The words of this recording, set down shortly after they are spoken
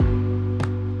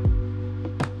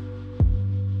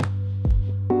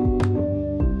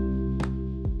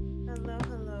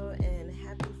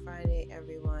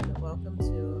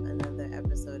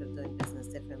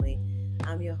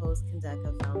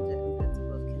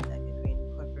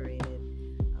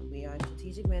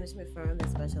management firm that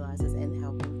specializes in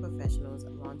helping professionals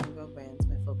launch and grow brands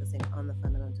by focusing on the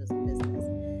fundamentals of business.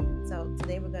 So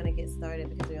today we're going to get started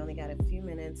because we only got a few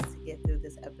minutes to get through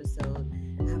this episode.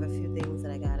 I have a few things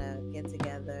that I got to get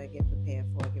together, get prepared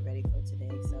for, get ready for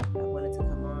today. So I wanted to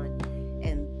come on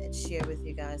and share with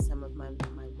you guys some of my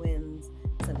wins,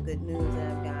 some good news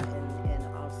that I've gotten, and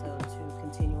also to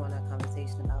continue on our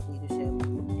conversation about leadership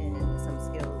and some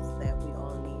skills that we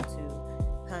all need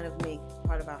to kind of make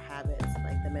part of our habits,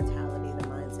 like the mentality, the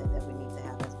mindset that we need to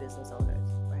have as business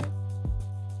owners, right?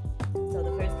 So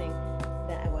the first thing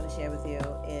that I want to share with you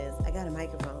is I got a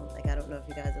microphone. Like, I don't know if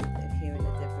you guys are hearing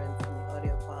the difference in the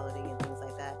audio quality and things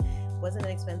like that. It wasn't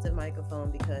an expensive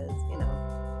microphone because,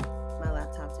 my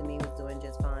laptop to me was doing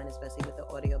just fine, especially with the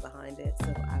audio behind it. So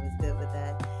I was good with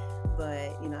that.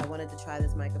 But, I wanted to try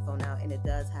this microphone out, and it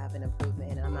does have an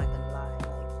improvement, and I'm not going to lie.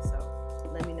 So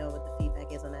let me know what the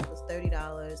feedback is on that. It was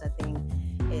 $30. I think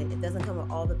it doesn't come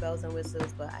with all the bells and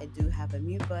whistles, but I do have a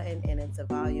mute button, and it's a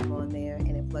volume on there,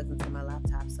 and it plugs into my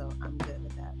laptop, so I'm good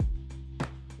with that.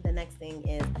 The next thing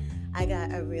is I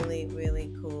got a really,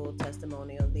 really cool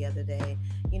testimonial the other day.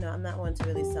 I'm not one to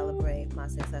really celebrate my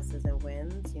successes and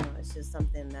wins. It's just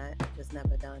something that I've just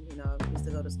never done. I used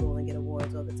to go to school and get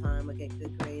awards all the time or get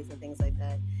good grades and things like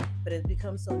that. But it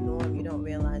becomes so norm, you don't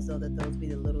realize, though, that those be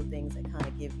the little things that kind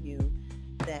of give you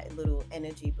that little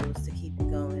energy boost to keep you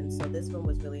going. So this one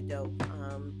was really dope.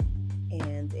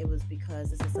 And it was because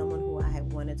this is someone who I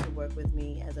had wanted to work with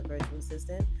me as a virtual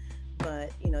assistant.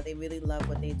 But, they really love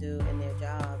what they do in their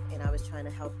job. And I was trying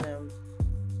to help them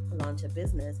launch a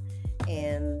business.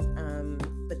 And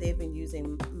but they've been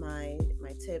using my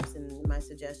tips and my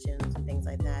suggestions and things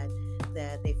like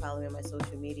that they follow me on my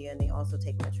social media, and they also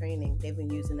take my training. They've been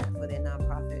using that for their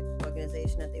nonprofit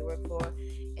organization that they work for,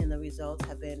 and the results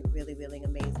have been really, really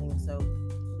amazing. So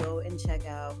go and check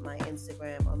out my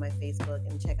Instagram or my Facebook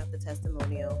and check out the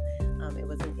testimonial. It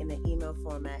was in an email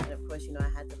format, and of course, I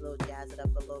had to little jazz it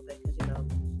up a little bit because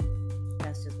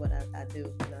that's just what I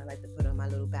do. I like to put on my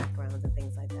little backgrounds and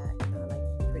things like that. I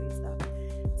like pretty stuff.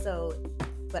 So,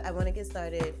 but I want to get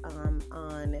started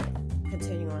on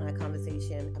continuing on our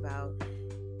conversation about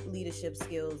leadership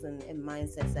skills and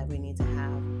mindsets that we need to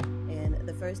have. And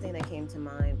the first thing that came to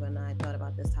mind when I thought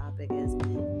about this topic is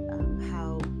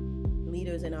how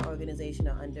leaders in our organization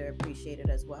are underappreciated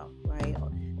as well, right?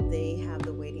 They have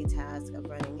the weighty task of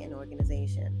running an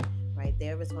organization, right?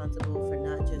 They're responsible for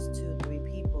not just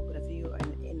 2-3 people, but if you are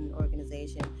in an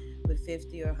organization with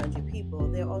 50 or 100 people,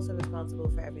 they're also responsible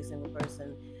for every single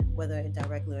person, whether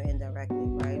directly or indirectly,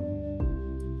 right?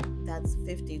 That's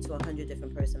 50 to 100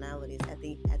 different personalities. At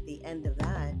the end of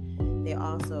that, they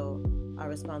also are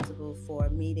responsible for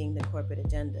meeting the corporate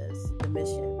agendas, the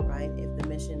mission, right? If the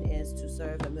mission is to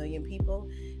serve 1 million people,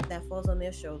 that falls on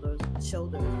their shoulders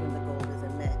when the goal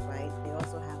isn't met, right? They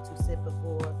also have to sit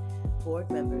before board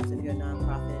members if you're a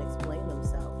nonprofit and explain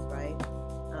themselves, right?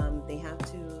 They have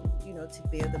to, to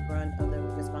bear the brunt of the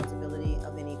responsibility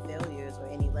of any failures or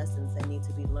any lessons that need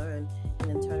to be learned, and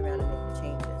then turn around and make the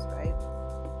changes, right?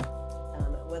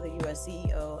 Whether you're a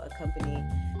CEO, a company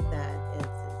that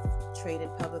is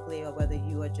traded publicly, or whether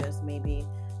you are just maybe,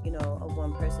 a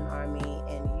one-person army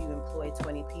and you employ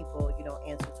 20 people, you don't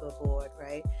answer to a board,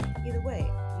 right? Either way,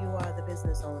 you are the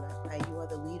business owner, right? You are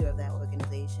the leader of that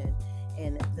organization.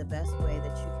 And the best way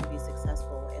that you can be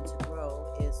successful and to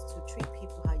grow is to treat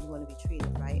people how you want to be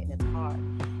treated, right? And it's hard.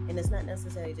 And it's not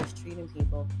necessarily just treating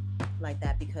people like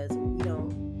that, because you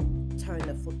don't turn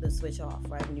the switch off,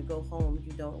 right? When you go home,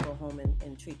 you don't go home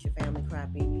and treat your family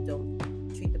crappy. You don't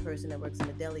treat the person that works in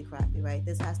the deli crappy, right?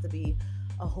 This has to be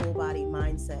a whole body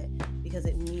mindset, because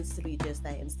it needs to be just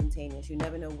that instantaneous. You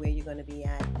never know where you're going to be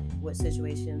at, what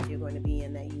situations you're going to be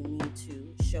in, that you need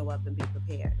to show up and be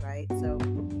prepared, right? So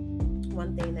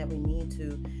one thing that we need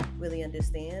to really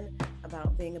understand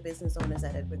about being a business owner is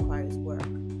that it requires work,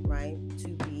 right? To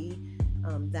be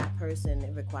that person,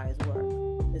 it requires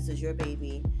work. This is your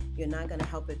baby. You're not going to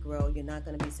help it grow. You're not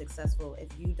going to be successful if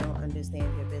you don't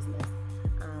understand your business.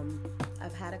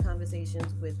 I've had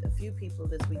conversations with a few people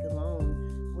this week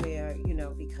alone where,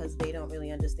 because they don't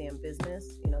really understand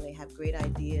business, they have great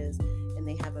ideas and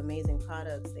they have amazing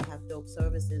products. They have dope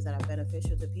services that are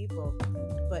beneficial to people.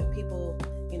 But people,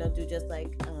 do just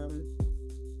like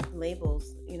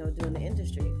labels, do in the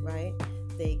industry, right?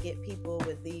 They get people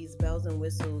with these bells and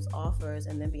whistles offers,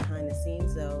 and then behind the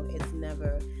scenes, though, it's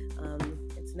never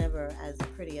as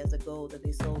pretty as the gold that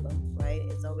they sold them, right?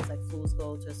 It's always like fool's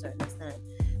gold to a certain extent.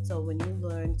 So when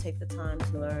you take the time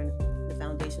to learn the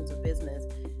foundations of business,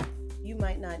 you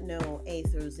might not know A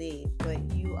through Z, but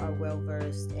you are well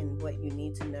versed in what you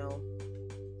need to know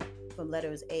from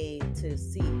letters A to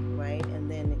C, right? And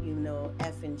then you know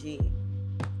F and G,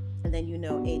 and then you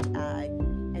know H, I,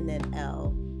 and then L,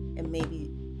 and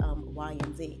maybe Y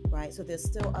and Z, right? So there's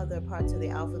still other parts of the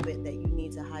alphabet that you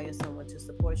need to hire someone to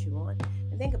support you on.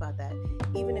 And think about that.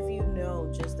 Even if you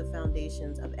know just the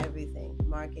foundations of everything,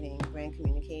 marketing, brand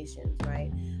communications,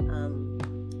 right?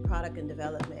 Product and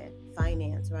development,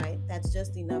 finance, right? That's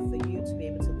just enough for you to be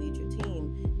able to lead your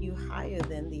team. You hire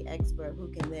then the expert who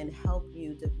can then help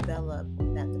you develop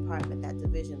that department, that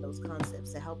division, those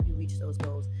concepts to help you reach those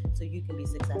goals so you can be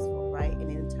successful, right?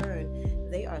 And in turn,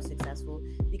 they are successful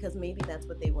because maybe that's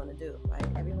what they want to do, right?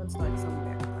 Everyone starts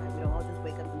somewhere, right? We don't all just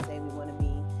wake up and say we want to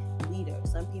be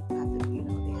leaders. Some people have to,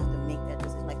 they have to make that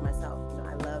decision, like myself.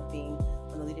 I love being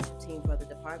on the leadership team for other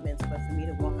departments, but for me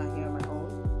to walk out here on my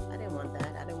own, I didn't want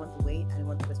that. I didn't want the weight. I didn't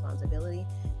want the responsibility,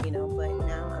 but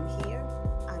now I'm here.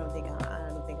 I don't think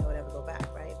I would ever go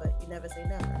back, right? But you never say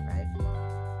never, right?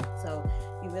 So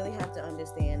you really have to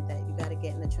understand that you got to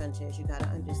get in the trenches. You got to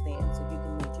understand so you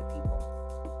can lead your people.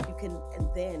 And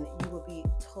then you will be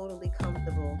totally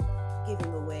comfortable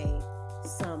giving away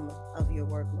some of your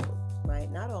workload,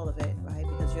 right? Not all of it, right?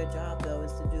 Because your job, though,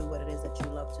 is to do what it is that you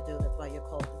love to do. That's why you're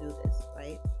called to do this,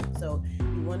 right? So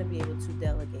you want to be able to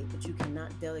delegate, but you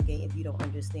cannot delegate if you don't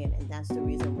understand. And that's the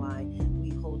reason why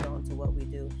we hold on to what we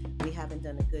do. We haven't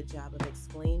done a good job of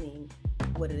explaining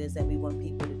what it is that we want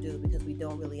people to do because we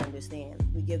don't really understand.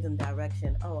 We give them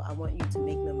direction. Oh, I want you to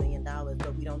make me $1 million,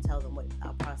 but we don't tell them what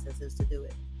our process is to do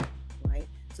it, right?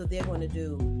 So they're going to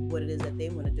do what it is that they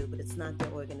want to do, but it's not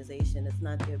their organization. It's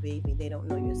not their baby. They don't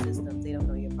know your systems. They don't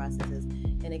know your processes.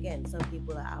 And again, some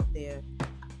people are out there,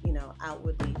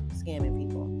 outwardly scamming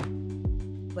people.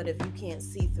 But if you can't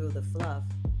see through the fluff,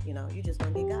 you're just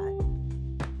going to get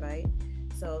got, right?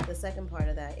 So the second part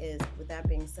of that is, with that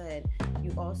being said,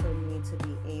 you also need to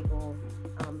be able,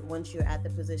 once you're at the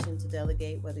position to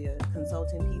delegate, whether you're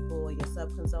consulting people or you're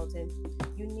sub-consulting,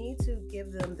 you need to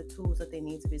give them the tools that they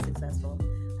need to be successful.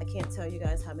 I can't tell you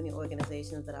guys how many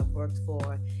organizations that I've worked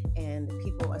for and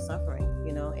people are suffering,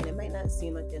 and it might not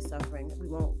seem like they're suffering. We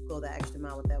won't go the extra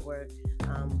mile with that word,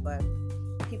 but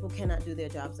people cannot do their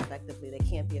jobs effectively. They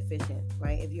can't be efficient,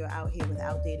 right? If you're out here with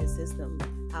outdated systems,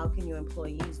 how can your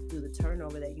employees do the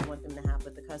turnover that you want them to have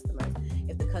with the customers?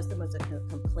 If the customers are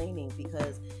complaining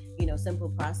because, simple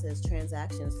process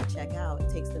transactions to check out, it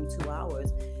takes them 2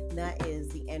 hours, that is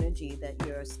the energy that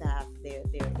your staff, they're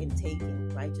intaking,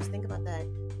 right? Just think about that,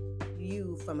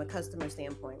 you from a customer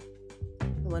standpoint.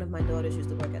 One of my daughters used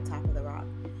to work at Top of the Rock,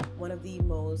 one of the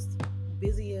most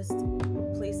busiest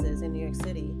places in New York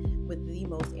City with the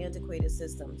most antiquated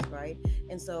systems, right?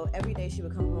 And so every day she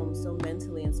would come home so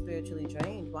mentally and spiritually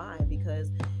drained. Why?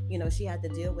 Because, she had to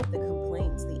deal with the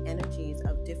complaints, the energies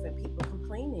of different people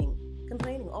complaining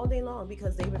all day long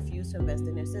because they refuse to invest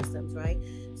in their systems, right?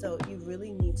 So you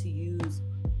really need to use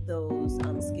those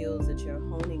skills that you're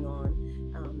honing on.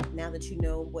 Now that you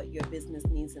know what your business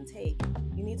needs and take,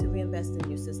 you need to reinvest in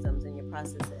your systems and your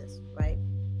processes, right?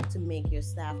 To make your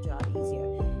staff job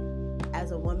easier.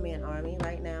 As a one-man army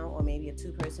right now, or maybe a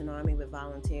two-person army with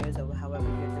volunteers or however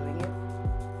you're doing it,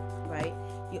 right?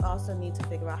 You also need to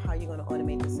figure out how you're going to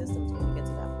automate the systems when you get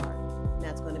to that part. And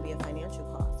that's going to be a financial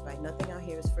cost, right? Nothing out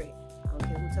here is free. I don't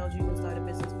care who tells you you can start a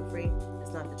business for free.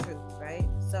 It's not the truth, right?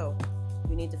 So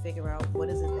you need to figure out what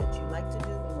is it that you like to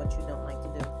do and what you don't like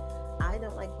to do. I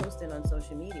don't like posting on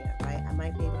social media, right? I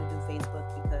might be able to do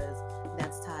Facebook because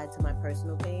that's tied to my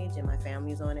personal page and my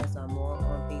family's on it, so I'm more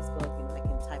on Facebook. I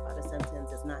can type out a sentence.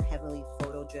 It's not heavily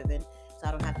photo driven, so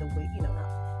I don't have to wait,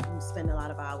 spend a lot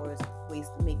of hours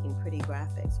making pretty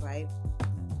graphics, right?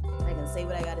 I can say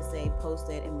what I gotta say, post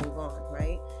it, and move on,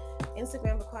 right?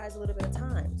 Instagram requires a little bit of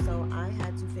time, so I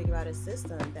had to figure out a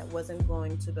system that wasn't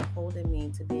going to beholden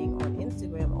me to being on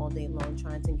Instagram all day long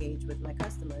trying to engage with my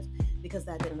customers, because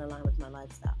that didn't align with my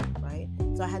lifestyle, right?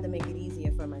 So I had to make it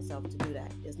easier for myself to do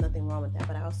that. There's nothing wrong with that,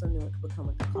 but I also knew it would come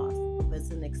with a cost, but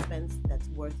it's an expense that's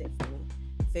worth it for me.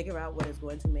 Figure out what is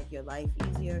going to make your life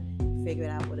easier, figure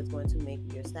out what is going to make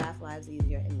your staff lives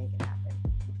easier, and make it happen.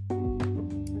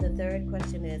 The third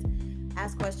question is,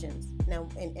 ask questions. Now,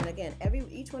 and again,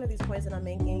 each one of these points that I'm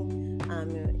making,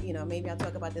 maybe I'll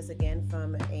talk about this again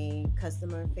from a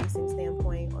customer-facing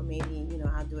standpoint, or maybe,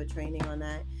 I'll do a training on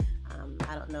that.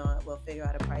 I don't know. We'll figure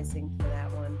out a pricing for that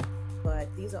one.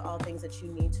 But these are all things that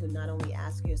you need to not only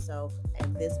ask yourself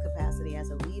in this capacity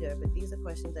as a leader, but these are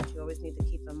questions that you always need to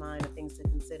keep in mind, of things to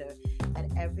consider at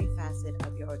every facet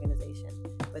of your organization.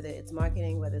 Whether it's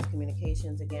marketing, whether it's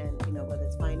communications, again, whether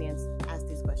it's finance, ask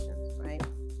these questions, right?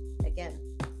 Again,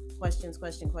 questions.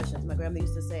 My grandma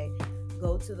used to say,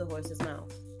 go to the horse's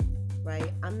mouth,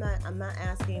 right? I'm not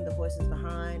asking the horses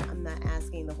behind. I'm not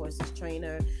asking the horse's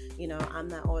trainer. I'm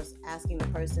not always asking the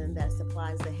person that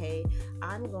supplies the hay.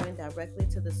 I'm going directly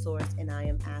to the source and I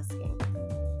am asking.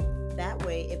 That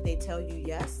way, if they tell you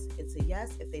yes, it's a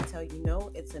yes. If they tell you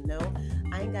no, it's a no.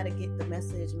 I ain't got to get the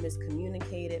message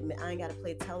miscommunicated. I ain't got to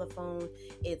play telephone.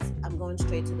 I'm going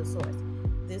straight to the source.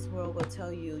 This world will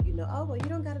tell you, oh, well, you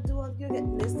don't got to do all.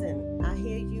 Listen, I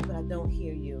hear you, but I don't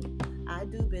hear you. I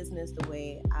do business the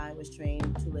way I was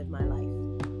trained to live my life.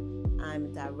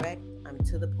 I'm direct. I'm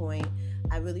to the point.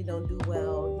 I really don't do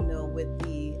well, with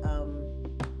the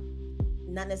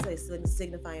not necessarily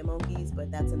signifying monkeys,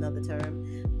 but that's another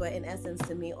term. But in essence,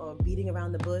 to me, or beating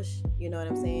around the bush, you know what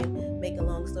I'm saying? Make a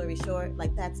long story short,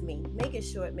 like that's me. Make it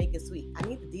short, make it sweet. I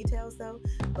need the details though,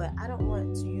 but I don't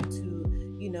want you to,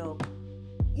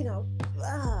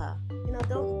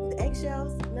 don't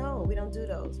eggshells. No, we don't do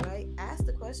those, right? Ask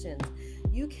the questions.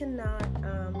 You cannot.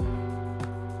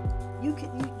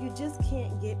 You just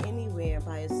can't get anywhere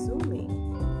by assuming.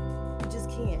 You just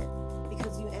can't.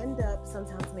 Because you end up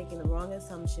sometimes making the wrong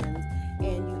assumptions,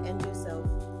 and you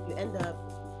end up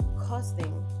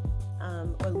costing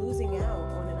or losing out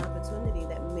on an opportunity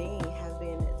that may have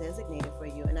been designated for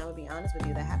you. And I would be honest with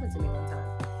you, that happened to me one time.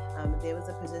 There was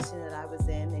a position that I was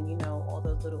in, and all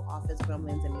those little office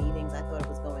grumblings and meetings, I thought it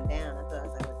was going down. I thought I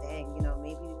was like, well, dang,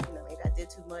 maybe I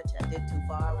did too much, I did too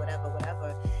far, whatever.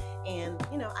 And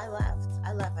I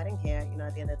left. I didn't care.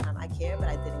 At the end of the time, I cared, but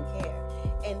I didn't care.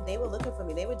 And they were looking for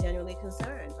me. They were genuinely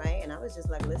concerned, right? And I was just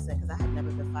like, listen, because I had never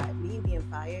been fired. Me being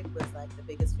fired was like the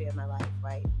biggest fear of my life,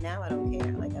 right? Now I don't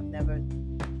care. Like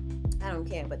I don't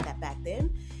care. But that back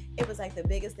then, it was like the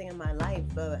biggest thing in my life.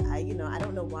 But I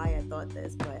don't know why I thought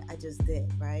this, but I just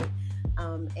did, right?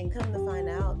 And come to find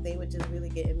out, they were just really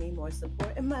getting me more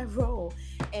support in my role.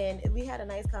 And we had a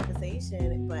nice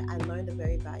conversation, but I learned a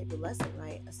very valuable lesson,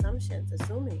 right? Assumptions,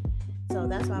 assuming. So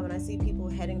that's why when I see people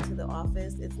heading to the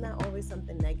office, it's not always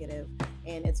something negative.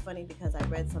 And it's funny because I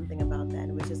read something about that,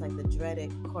 which is like the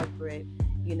dreaded corporate,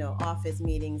 office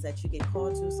meetings that you get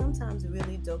called to. Sometimes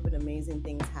really dope and amazing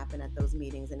things happen at those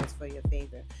meetings, and it's for your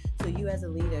favor. So you as a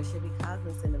leader should be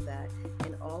cognizant of that,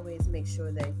 and always make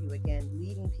sure that you, again,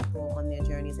 leading people on their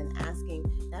journeys and asking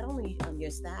not only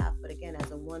your staff, but again,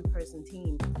 as a one-person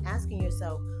team, asking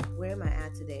yourself, where am I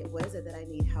at today? What is it that I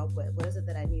need help with? What is it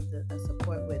that I need the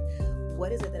support with?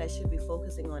 What is it that I should be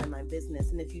focusing on in my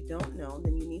business? And if you don't know,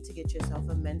 then you need to get yourself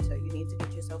a mentor. You need to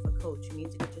get yourself a coach. You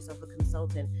need to get yourself a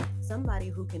consultant, somebody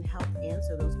who can help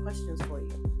answer those questions for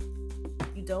you.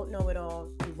 You don't know it all.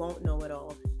 You won't know it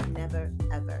all. Never,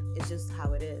 ever. It's just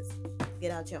how it is.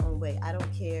 Get out your own way. I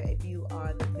don't care if you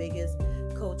are the biggest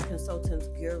coach, consultant,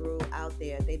 guru out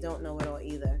there. They don't know it all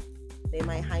either. They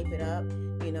might hype it up.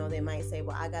 They might say,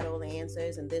 well, I got all the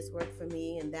answers and this worked for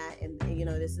me and that. And,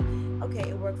 this is okay.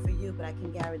 It worked for you, but I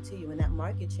can guarantee you when that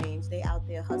market change, they out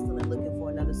there hustling, looking for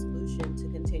another solution to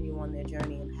continue on their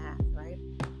journey and path, right?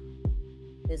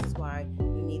 This is why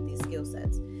you need these skill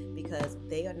sets, because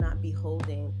they are not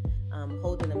holding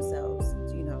themselves,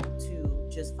 to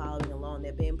just following along.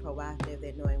 They're being proactive.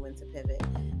 They're knowing when to pivot.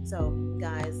 So,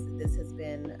 guys, this has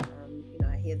been,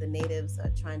 I hear the natives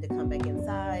are trying to come back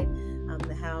inside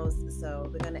the house. So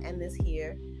we're going to end this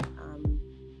here.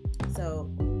 So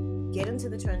get into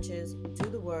the trenches, do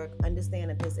the work, understand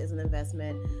that this is an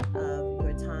investment of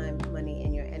your time, money,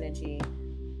 and your energy.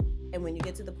 And when you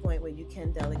get to the point where you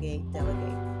can delegate,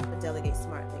 but delegate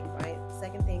smartly, right?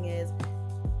 Second thing is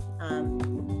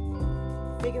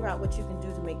figure out what you can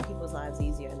do to make people's lives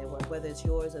easier in their work, whether it's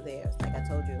yours or theirs. Like I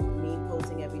told you, me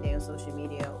posting every day on social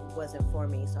media wasn't for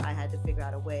me, so I had to figure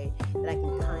out a way that I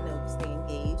can kind of stay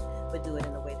engaged, but do it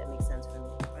in a way that makes sense for me,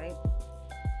 right?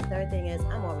 Third thing is,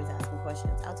 I'm always asking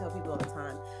questions. I'll tell people all the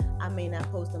time, I may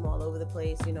not post them all over the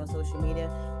place, social media,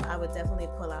 but I would definitely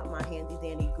pull out my handy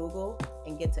dandy Google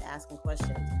and get to asking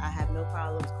questions. I have no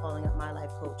problems calling up my life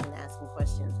coach and asking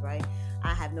questions, right?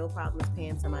 I have no problems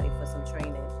paying somebody for some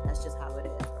training. That's just how it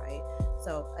is, right?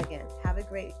 So again, have a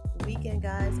great weekend,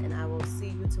 guys, and I will see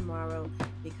you tomorrow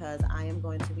because I am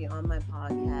going to be on my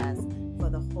podcast for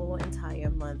the whole entire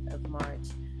month of March.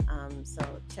 So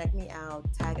check me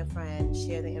out, tag a friend,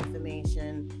 share the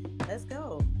information. Let's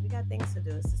go. We got things to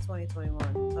do. This is 2021.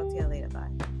 Talk to y'all later. Bye.